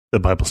The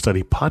Bible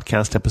Study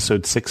Podcast,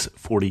 episode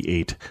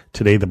 648.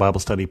 Today, the Bible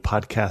Study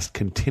Podcast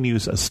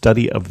continues a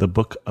study of the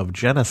book of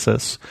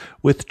Genesis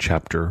with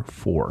chapter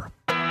 4.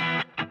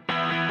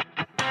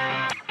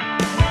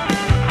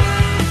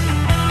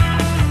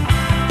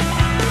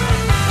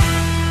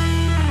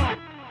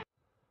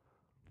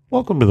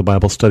 Welcome to the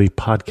Bible Study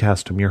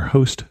Podcast. I'm your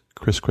host,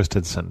 Chris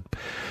Christensen.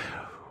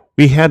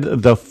 We had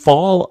the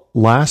fall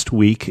last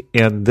week,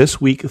 and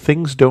this week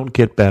things don't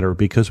get better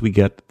because we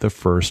get the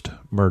first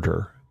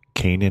murder.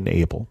 Cain and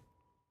Abel.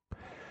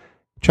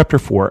 Chapter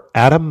 4.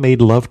 Adam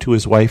made love to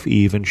his wife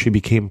Eve, and she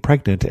became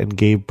pregnant and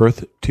gave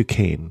birth to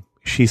Cain.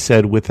 She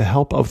said, "With the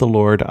help of the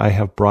Lord I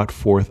have brought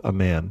forth a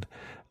man."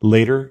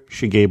 Later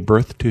she gave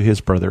birth to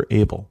his brother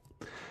Abel.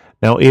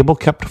 Now Abel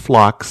kept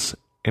flocks,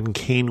 and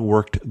Cain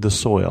worked the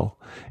soil.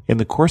 In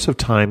the course of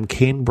time,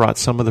 Cain brought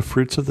some of the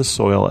fruits of the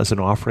soil as an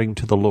offering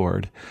to the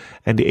Lord,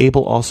 and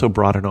Abel also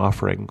brought an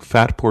offering,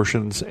 fat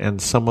portions,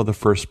 and some of the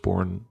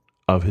firstborn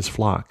of his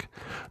flock.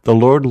 The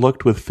Lord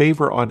looked with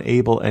favor on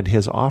Abel and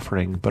his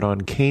offering, but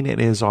on Cain and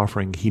his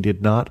offering he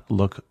did not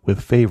look with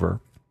favor.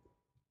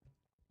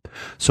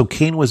 So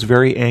Cain was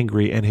very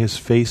angry, and his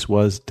face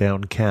was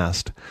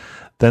downcast.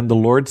 Then the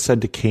Lord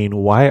said to Cain,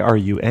 "Why are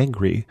you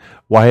angry?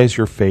 Why is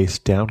your face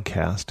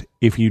downcast?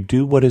 If you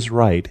do what is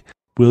right,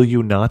 will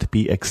you not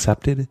be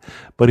accepted?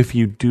 But if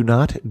you do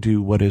not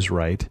do what is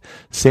right,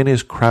 sin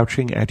is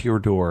crouching at your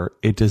door.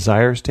 It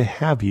desires to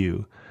have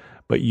you,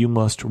 but you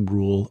must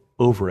rule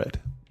over it."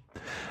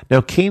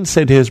 Now Cain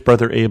said to his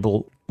brother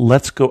Abel,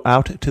 "Let's go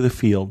out to the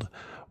field."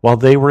 While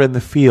they were in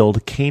the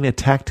field, Cain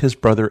attacked his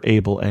brother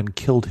Abel and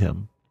killed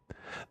him.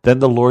 Then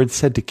the Lord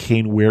said to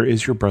Cain, "Where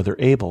is your brother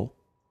Abel?"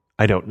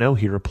 "I don't know,"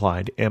 he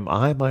replied. "Am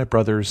I my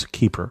brother's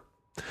keeper?"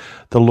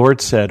 The Lord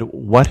said,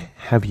 "What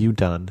have you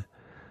done?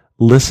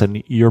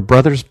 Listen, your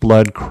brother's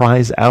blood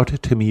cries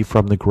out to me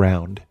from the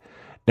ground.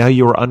 Now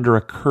you are under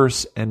a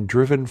curse and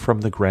driven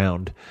from the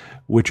ground,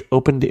 which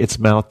opened its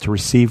mouth to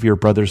receive your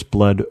brother's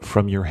blood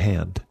from your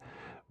hand.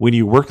 When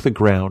you work the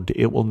ground,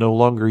 it will no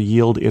longer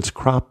yield its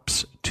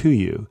crops to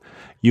you.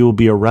 You will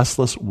be a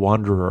restless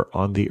wanderer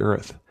on the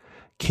earth."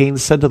 Cain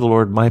said to the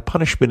Lord, "My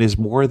punishment is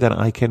more than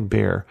I can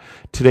bear.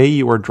 Today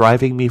you are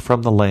driving me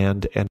from the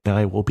land, and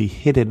I will be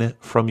hidden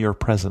from your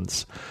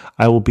presence.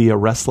 I will be a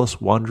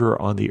restless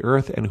wanderer on the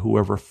earth, and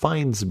whoever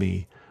finds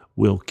me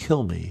will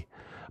kill me."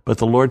 But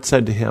the Lord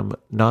said to him,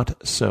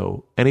 "Not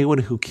so. Anyone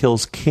who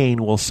kills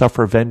Cain will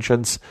suffer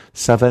vengeance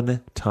 7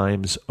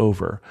 times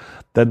over."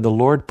 Then the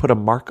Lord put a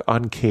mark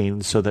on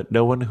Cain so that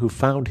no one who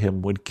found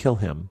him would kill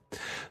him.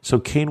 So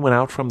Cain went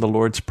out from the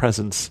Lord's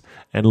presence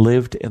and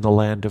lived in the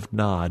land of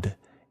Nod,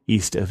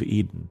 east of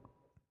Eden.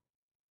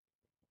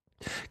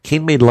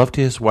 Cain made love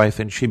to his wife,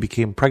 and she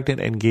became pregnant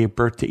and gave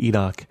birth to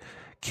Enoch.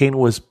 Cain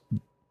was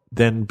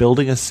then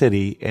building a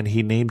city, and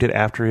he named it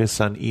after his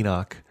son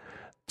Enoch.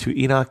 To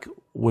Enoch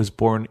was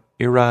born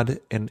Irad,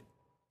 and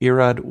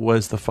Irad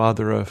was the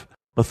father of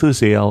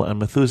Methuselah, and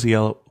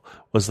Methuselah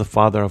was the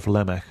father of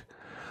Lamech.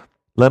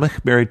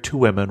 Lamech married 2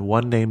 women,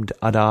 one named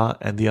Adah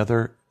and the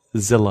other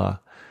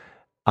Zillah.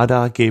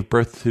 Adah gave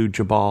birth to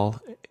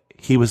Jabal.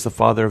 He was the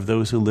father of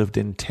those who lived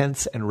in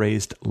tents and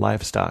raised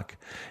livestock.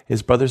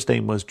 His brother's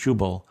name was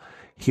Jubal.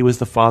 He was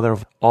the father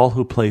of all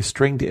who play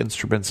stringed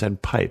instruments and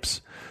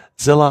pipes.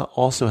 Zillah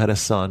also had a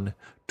son,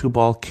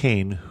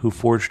 Tubal-Cain, who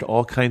forged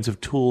all kinds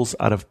of tools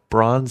out of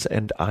bronze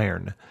and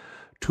iron.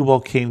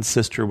 Tubal-Cain's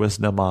sister was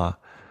Naamah.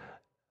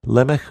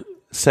 Lamech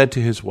said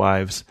to his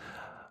wives,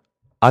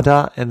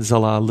 "Adah and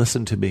Zillah,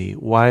 listen to me.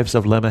 Wives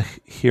of Lamech,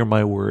 hear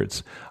my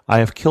words. I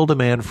have killed a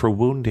man for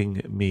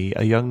wounding me,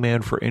 a young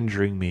man for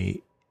injuring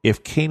me.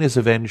 If Cain is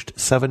avenged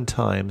 7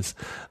 times,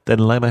 then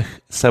Lamech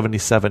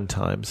 77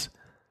 times.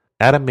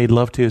 Adam made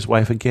love to his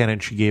wife again,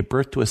 and she gave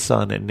birth to a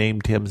son and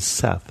named him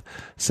Seth,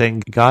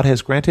 saying, God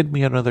has granted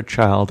me another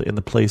child in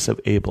the place of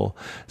Abel,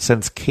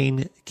 since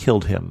Cain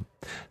killed him.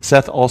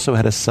 Seth also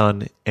had a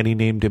son, and he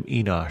named him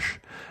Enosh.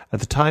 At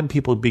the time,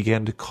 people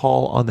began to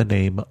call on the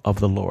name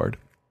of the Lord."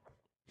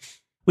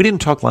 We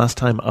didn't talk last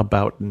time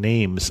about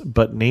names,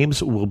 but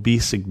names will be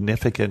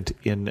significant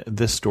in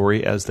this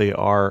story as they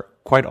are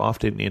quite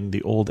often in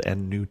the Old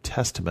and New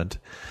Testament.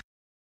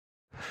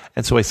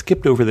 And so I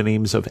skipped over the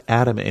names of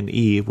Adam and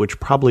Eve, which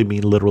probably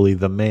mean literally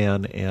the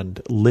man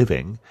and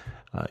living.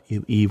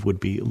 Eve would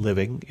be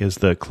living, is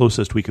the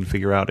closest we can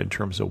figure out in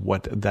terms of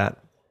what that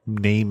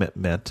name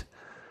meant.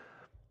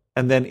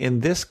 And then in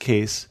this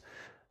case,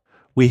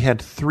 we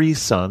had 3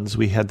 sons.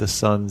 We had the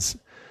sons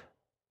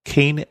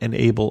Cain and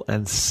Abel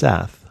and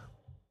Seth.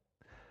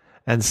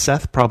 And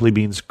Seth probably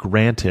means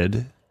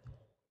granted.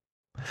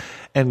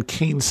 And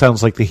Cain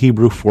sounds like the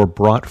Hebrew for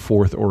brought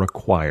forth or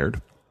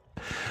acquired.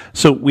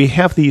 So we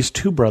have these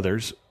 2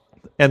 brothers,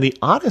 and the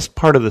oddest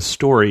part of the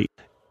story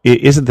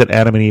isn't that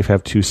Adam and Eve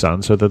have 2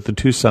 sons, so that the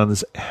 2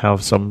 sons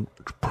have some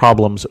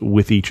problems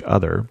with each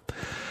other.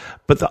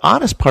 But the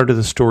oddest part of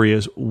the story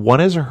is one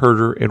is a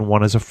herder and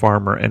one is a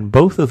farmer, and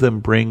both of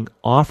them bring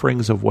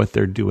offerings of what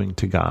they're doing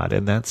to God,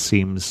 and that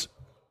seems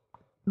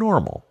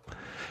normal.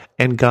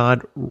 And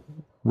God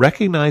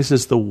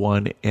recognizes the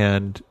one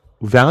and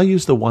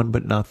values the one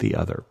but not the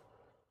other.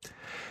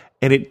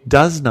 And it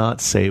does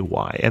not say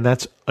why, and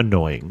that's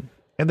annoying.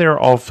 And there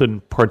are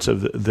often parts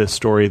of this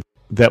story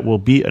that will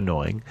be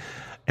annoying,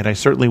 and I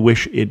certainly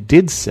wish it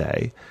did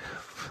say.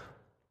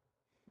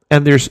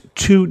 And there's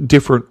two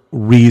different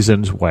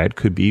reasons why it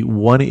could be.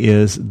 One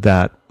is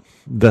that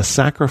the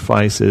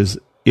sacrifices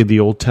in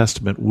the Old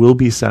Testament will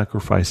be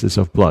sacrifices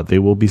of blood. They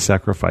will be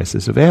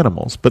sacrifices of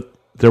animals, but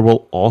there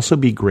will also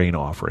be grain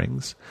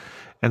offerings.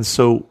 And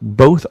so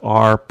both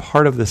are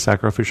part of the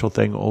sacrificial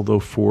thing, although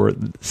for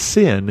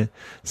sin,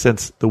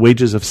 since the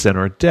wages of sin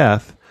are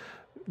death,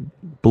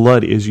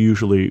 blood is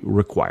usually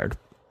required.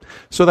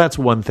 So that's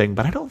one thing,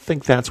 but I don't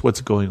think that's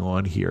what's going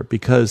on here,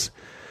 because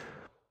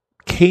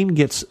Cain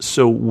gets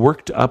so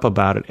worked up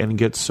about it and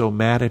gets so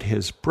mad at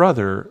his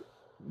brother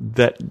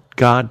that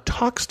God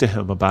talks to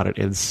him about it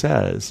and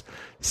says,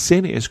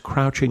 sin is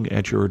crouching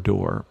at your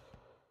door.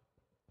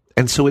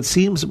 And so it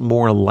seems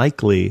more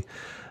likely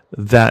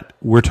that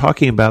we're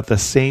talking about the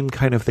same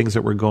kind of things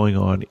that were going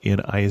on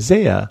in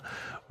Isaiah,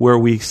 where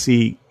we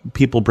see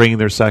people bringing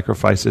their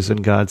sacrifices,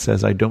 and God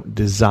says, I don't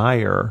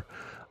desire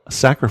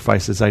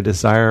sacrifices. I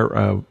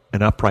desire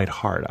an upright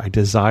heart. I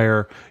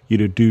desire you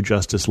to do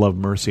justice, love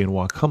mercy, and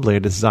walk humbly. I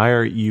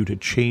desire you to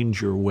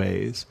change your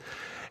ways.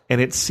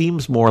 And it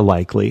seems more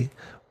likely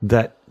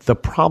that the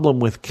problem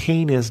with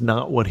Cain is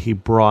not what he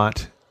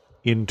brought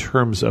in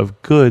terms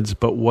of goods,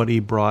 but what he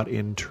brought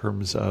in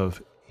terms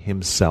of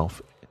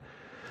himself.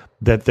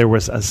 That there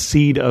was a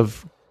seed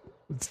of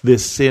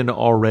this sin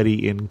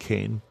already in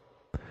Cain.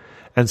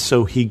 And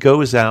so he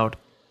goes out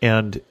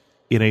and,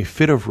 in a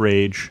fit of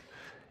rage,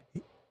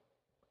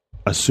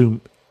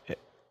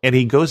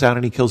 he goes out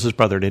and he kills his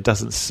brother. And it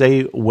doesn't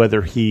say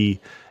whether he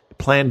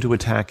planned to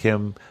attack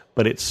him,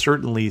 but it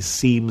certainly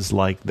seems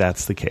like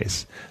that's the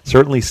case.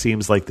 Certainly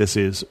seems like this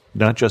is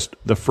not just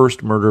the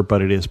first murder,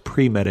 but it is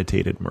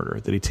premeditated murder,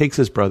 that he takes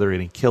his brother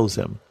and he kills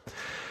him.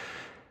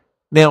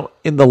 Now,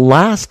 in the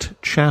last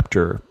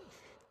chapter,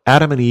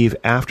 Adam and Eve,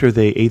 after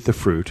they ate the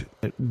fruit,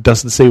 it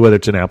doesn't say whether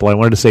it's an apple. I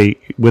wanted to say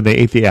when they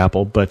ate the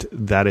apple, but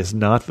that is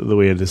not the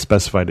way it is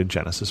specified in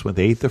Genesis. When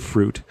they ate the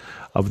fruit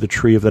of the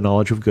tree of the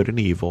knowledge of good and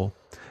evil,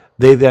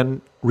 they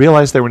then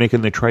realized they were naked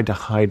and they tried to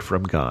hide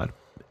from God.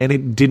 And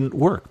it didn't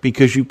work,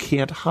 because you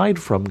can't hide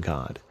from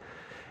God.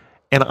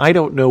 And I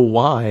don't know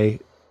why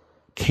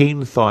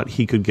Cain thought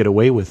he could get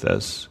away with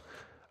this,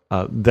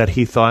 that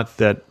he thought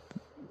that,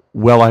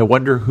 well, I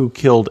wonder who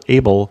killed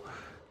Abel.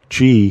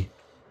 Gee,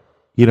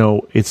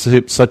 it's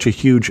such a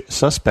huge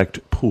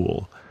suspect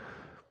pool.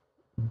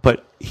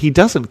 But he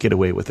doesn't get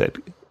away with it.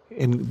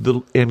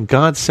 And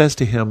God says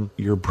to him,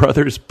 your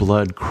brother's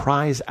blood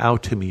cries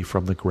out to me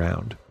from the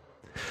ground.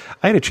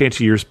 I had a chance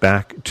years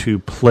back to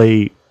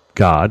play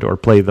God, or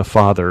play the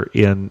Father,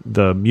 in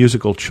the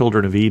musical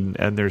Children of Eden,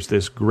 and there's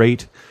this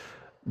great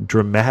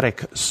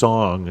dramatic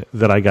song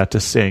that I got to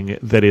sing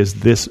that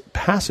is this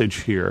passage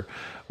here,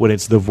 when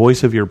it's the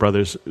voice of your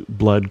brother's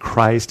blood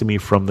cries to me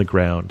from the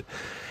ground.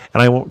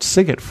 And I won't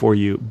sing it for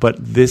you, but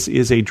this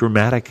is a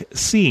dramatic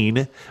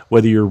scene,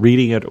 whether you're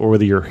reading it or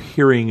whether you're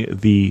hearing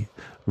the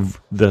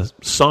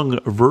sung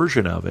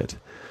version of it.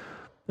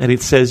 And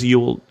it says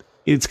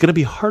it's going to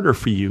be harder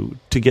for you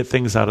to get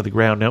things out of the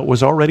ground. Now, it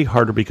was already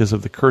harder because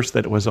of the curse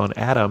that was on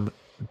Adam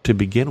to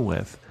begin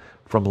with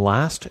from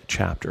last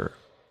chapter.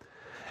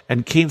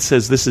 And Cain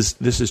says, this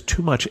is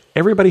too much.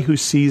 Everybody who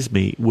sees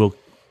me will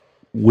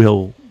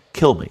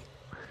kill me.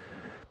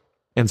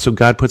 And so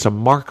God puts a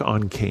mark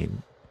on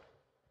Cain.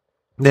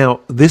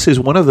 Now, this is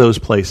one of those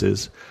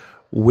places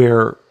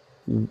where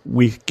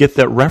we get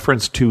that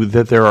reference to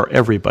that there are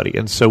everybody.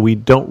 And so we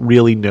don't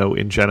really know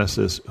in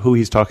Genesis who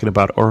he's talking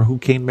about or who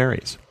Cain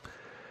marries.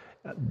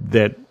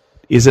 That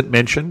isn't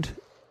mentioned,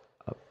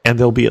 and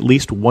there'll be at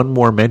least one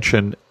more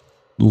mention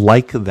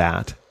like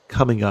that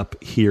coming up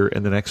here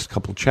in the next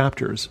couple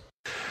chapters.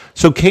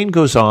 So Cain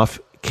goes off.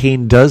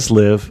 Cain does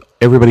live.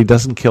 Everybody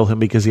doesn't kill him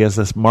because he has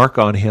this mark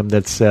on him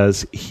that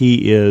says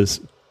he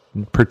is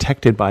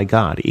protected by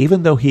God.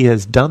 Even though he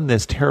has done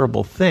this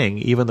terrible thing,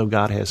 even though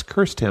God has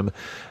cursed him,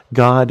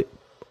 God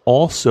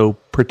also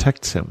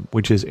protects him,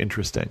 which is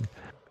interesting.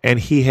 And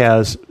he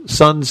has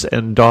sons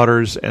and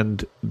daughters,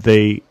 and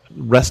the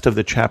rest of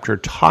the chapter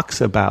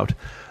talks about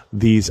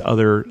these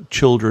other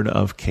children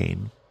of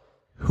Cain,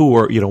 who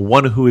are,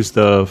 one who is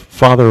the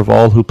father of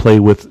all who play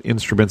with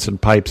instruments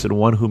and pipes, and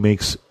one who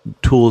makes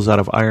tools out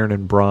of iron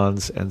and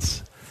bronze.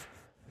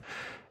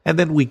 And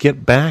then we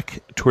get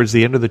back towards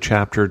the end of the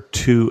chapter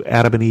to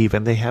Adam and Eve,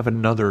 and they have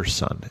another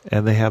son,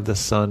 and they have the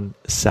son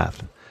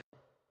Seth.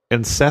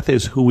 And Seth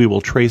is who we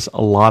will trace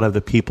a lot of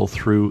the people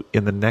through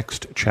in the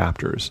next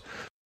chapters.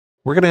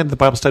 We're going to end the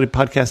Bible Study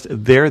Podcast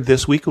there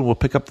this week, and we'll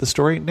pick up the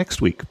story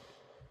next week. If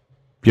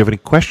you have any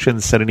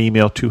questions, send an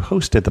email to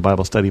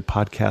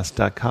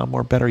host@thebiblestudypodcast.com,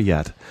 or better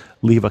yet,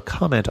 leave a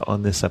comment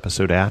on this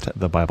episode at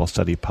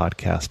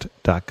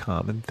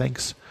thebiblestudypodcast.com. And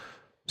thanks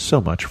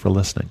so much for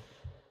listening.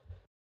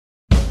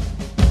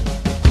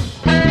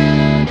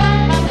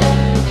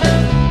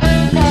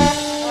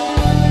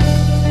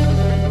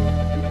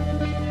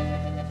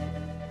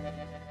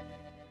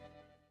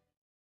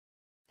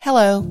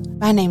 Hello,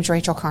 my name's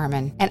Rachel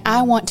Carmen, and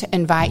I want to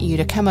invite you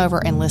to come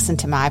over and listen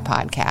to my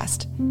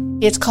podcast.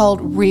 It's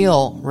called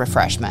Real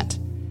Refreshment.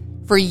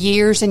 For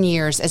years and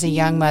years as a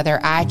young mother,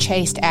 I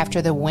chased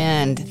after the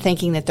wind,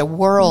 thinking that the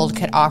world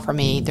could offer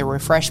me the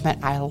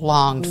refreshment I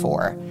longed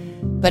for.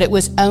 But it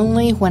was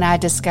only when I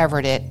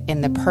discovered it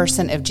in the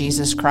person of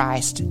Jesus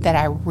Christ that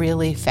I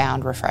really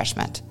found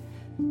refreshment.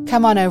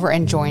 Come on over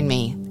and join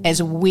me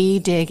as we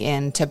dig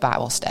into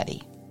Bible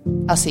study.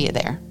 I'll see you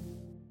there.